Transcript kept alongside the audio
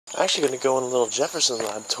I'm actually going to go on a little Jefferson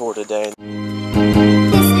Lab tour today.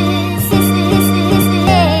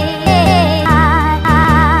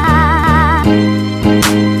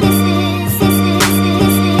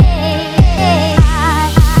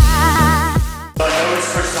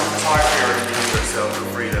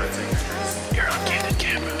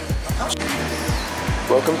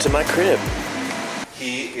 Welcome to my crib.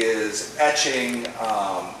 He is etching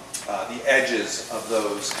the edges of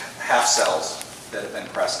those half cells that have been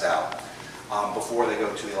pressed out before they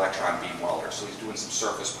go to the electron beam welder. So he's doing some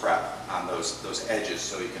surface prep on those edges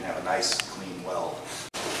so you can have a nice clean weld.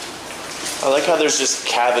 I like how there's just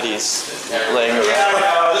cavities laying around. Yeah, I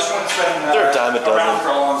know. This one's been They're a dime a dozen. around for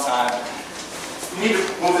a long time. You need to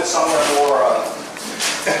move it somewhere more.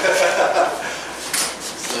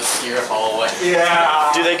 Steer hallway.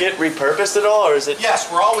 Yeah. Do they get repurposed at all, or is it? Yes,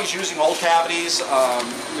 we're always using old cavities.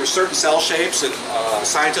 There's certain cell shapes, and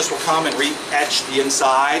scientists will come and re-etch the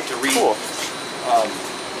inside to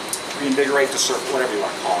reinvigorate the surface, whatever you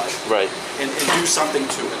want to call it. Right. And do something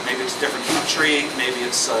to it. Maybe it's a different tree, maybe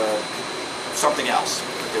it's something else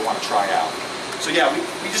that they want to try out. So yeah,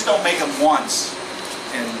 we just don't make them once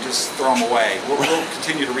and just throw them away. We'll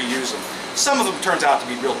continue to reuse them. Some of them turns out to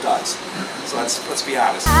be real duds. So let's be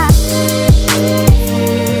honest.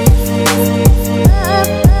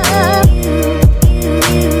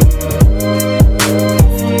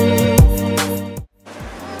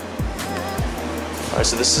 Alright,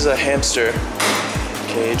 so this is a hamster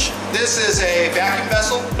cage. This is a vacuum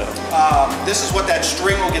vessel. This is what that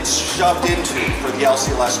string will get shoved into for the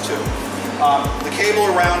LCLS2. The cable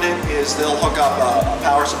around it is they'll hook up a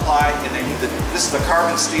power supply, and they need this is the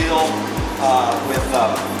carbon steel with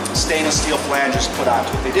stainless steel flanges put onto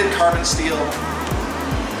it. They did carbon steel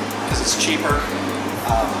because it's cheaper,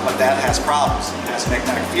 but that has problems. It has a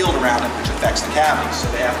magnetic field around it which affects the cavities, so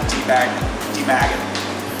they have to demag it,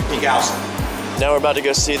 degauss it. Now we're about to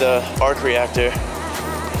go see the arc reactor.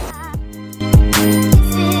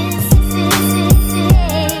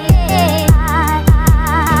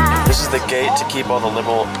 This is the gate to keep all the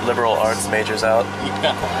liberal arts majors out.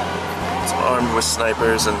 It's armed with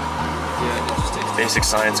snipers and basic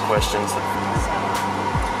science questions.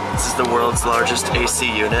 This is the world's largest AC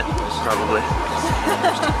unit, probably.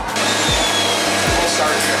 We'll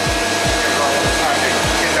start here.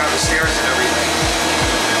 Get down the stairs and everything.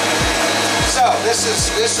 So this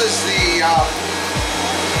is the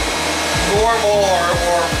normal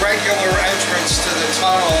or regular entrance to the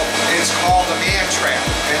tunnel. It's called the man trap,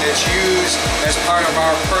 and it's used as part of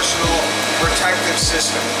our personal protective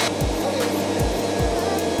system.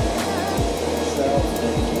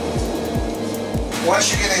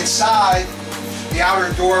 Once you get inside, the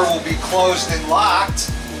outer door will be closed and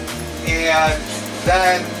locked, and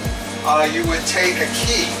then you would take a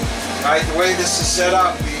key. Right? The way this is set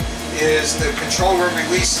up is the control room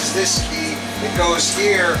releases this key, it goes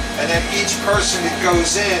here, and then each person that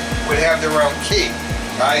goes in would have their own key.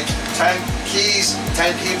 Right? 10 keys,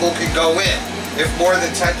 10 people can go in. If more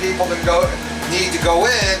than 10 people need to go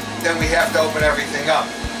in, then we have to open everything up.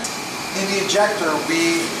 In the ejector,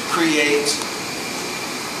 we create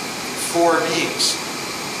 4 beams,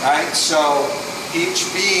 right? So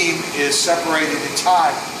each beam is separated in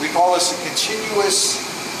time. We call this a continuous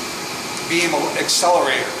beam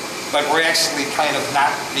accelerator, but we're actually kind of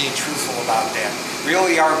not being truthful about that.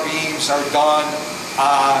 Really, our beams are done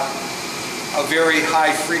on a very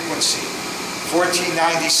high frequency.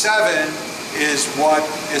 1497 is what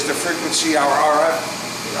is the frequency our RF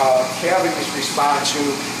cavities respond to,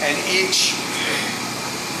 and each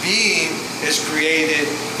beam is created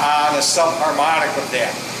on a subharmonic of that,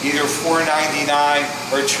 either 499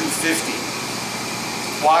 or 250.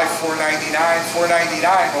 Why 499? 499,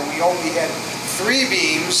 when we only had 3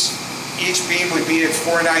 beams, each beam would be at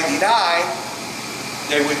 499.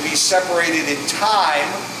 They would be separated in time,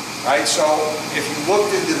 right? So if you looked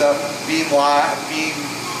into the beam line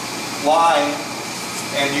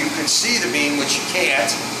and you could see the beam, which you can't,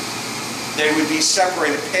 they would be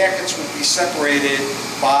separated, packets would be separated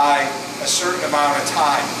by a certain amount of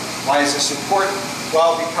time. Why is this important?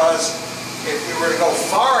 Well, because if you were to go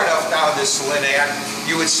far enough down this linac,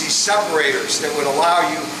 you would see separators that would allow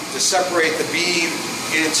you to separate the beam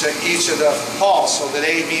into each of the halls, so that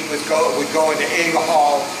A beam would go into A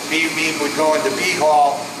hall, B beam would go into B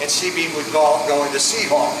hall, and C beam would go into C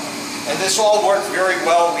hall. And this all worked very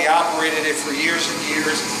well. We operated it for years and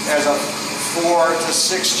years as a 4 to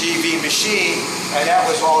 6 GV machine, and that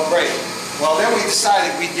was all great. Well, then we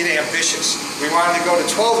decided we'd get ambitious. We wanted to go to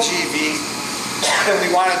 12 GV, and we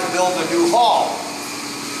wanted to build a new hall.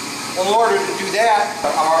 Well, in order to do that,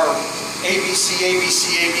 our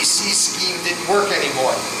ABC scheme didn't work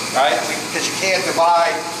anymore, right? Because you can't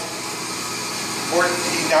divide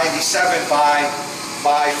 1497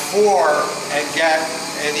 by 4 and get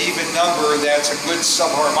an even number that's a good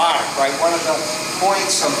subharmonic, right? One of the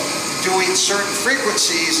points of doing certain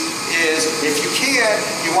frequencies is, if you can,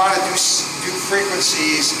 you want to do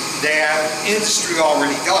frequencies that industry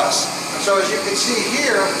already does. So as you can see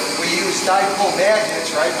here, we use dipole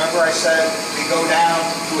magnets, right? Remember I said we go down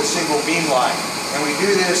to a single beam line. And we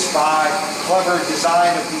do this by clever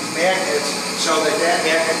design of these magnets so that that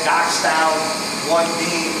magnet knocks down one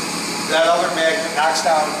beam, that other magnet knocks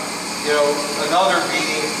down, you know, another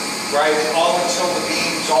beam, right? And all until the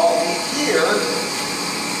beams all meet here,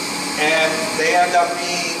 and they end up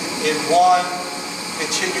being in one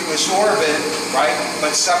continuous orbit, right?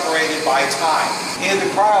 But separated by time. In the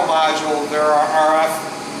cryo module, there are RF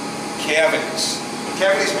cavities. The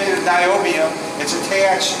cavity is made of niobium. It's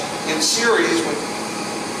attached in series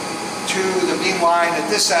to the beam line at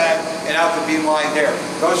this end and out the beam line there.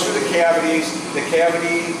 Goes through the cavities. The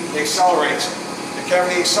cavity accelerates it. The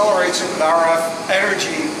cavity accelerates it with RF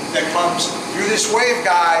energy that comes through this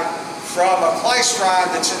waveguide from a klystron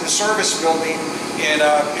that's in the service building in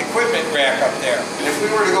an equipment rack up there. And if we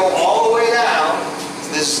were to go all the way down,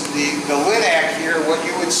 the linac here, what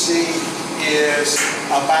you would see is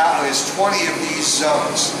 20 of these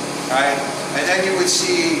zones, right? And then you would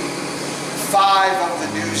see 5 of the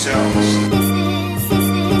new zones.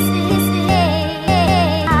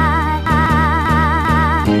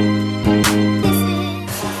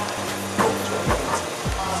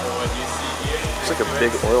 It's like a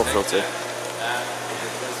big oil filter.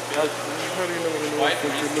 How do you know what an oil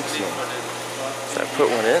filter looks like? I put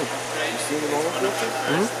one in. You seen an oil filter?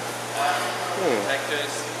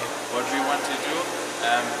 Detectors, what we want to do,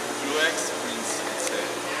 GluX means it's a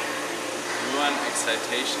gluon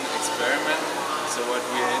excitation experiment. So what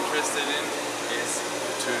we are interested in is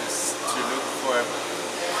to look for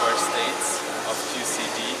states of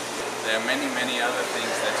QCD. There are many other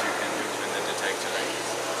things that you can do with the detector like this.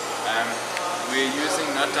 We are using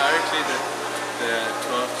not directly the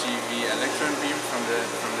 12 GeV electron beam from the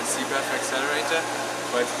CBAF accelerator,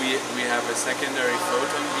 but we have a secondary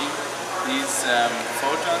photon beam. These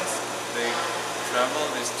photons, they travel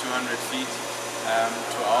this 200 feet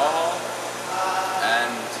to our hall,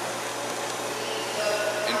 and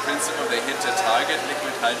in principle they hit a target,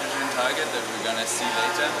 liquid hydrogen target that we're gonna see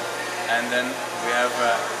later, and then we have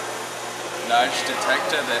a large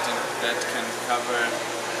detector that can cover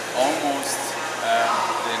almost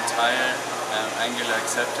the entire angular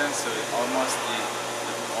acceptance, so almost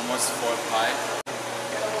 4 pi.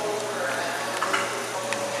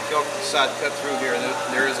 If y'all decide to cut through here,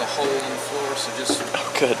 there is a hole in the floor, so just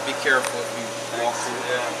be careful if you walk through.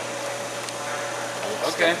 Yeah.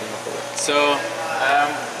 Okay. So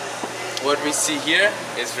what we see here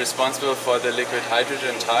is responsible for the liquid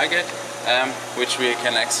hydrogen target, which we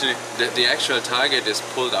can actually, the actual target is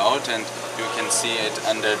pulled out, and you can see it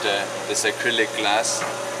under this acrylic glass,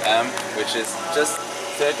 which is just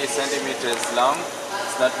 30 centimeters long.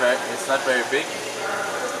 It's not very big,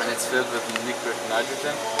 and it's filled with liquid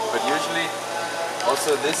nitrogen. But usually,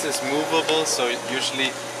 also this is movable, so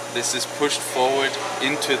usually this is pushed forward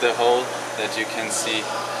into the hole that you can see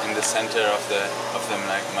in the center of the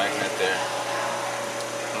magnet there.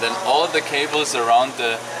 And then all the cables around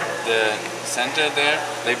the center there,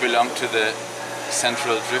 they belong to the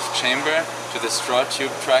central drift chamber, to the straw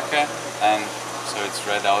tube tracker, and so it's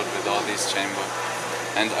read out with all these chambers.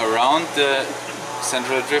 And around the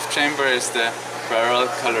central drift chamber is the barrel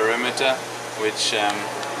colorimeter, which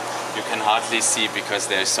you can hardly see because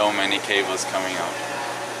there are so many cables coming out.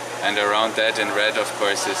 And around that in red, of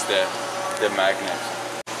course, is the magnet.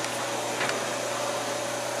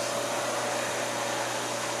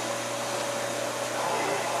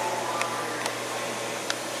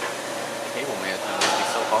 Cable management must be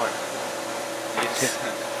so hard.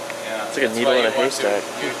 Yeah. It's like a needle in a haystack.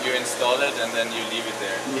 You install it and then you leave it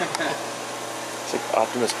there. It's like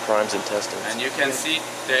Optimus Prime's intestines. And you can see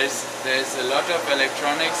there's a lot of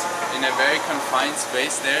electronics in a very confined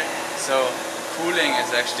space there. So cooling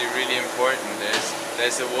is actually really important.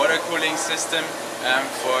 There's a water cooling system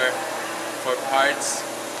for parts,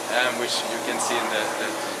 which you can see in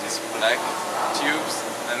these black tubes.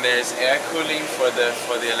 And there's air cooling for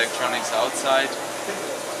the electronics outside,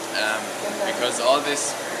 because all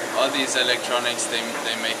these electronics they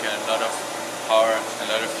make a lot of power, a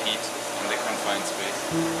lot of heat in the confined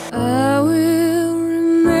space.